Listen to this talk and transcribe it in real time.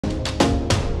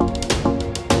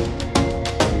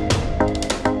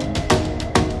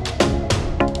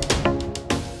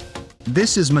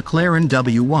This is McLaren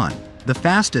W1, the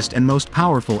fastest and most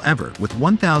powerful ever with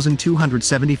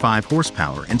 1,275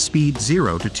 horsepower and speed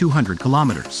 0 to 200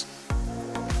 kilometers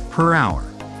per hour.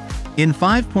 In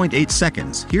 5.8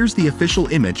 seconds, here's the official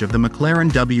image of the McLaren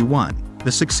W1,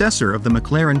 the successor of the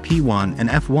McLarenP1 and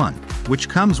F1, which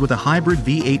comes with a hybrid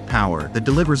V8 power that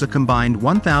delivers a combined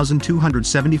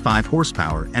 1,275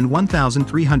 horsepower and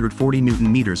 1,340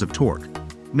 Nm of torque,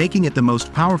 making it the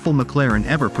most powerful McLaren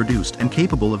ever produced and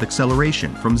capable of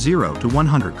acceleration from 0 to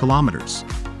 100 kilometers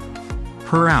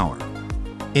per hour.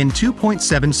 In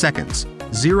 2.7 seconds,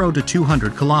 0 to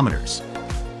 200 kilometers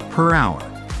per hour.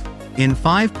 In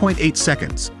 5.8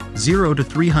 seconds, 0 to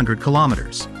 300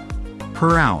 kilometers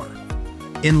per hour.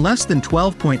 In less than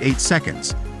 12.8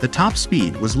 seconds, the top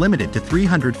speed was limited to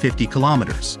 350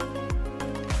 kilometers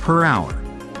per hour.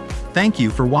 Thank you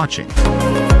for watching.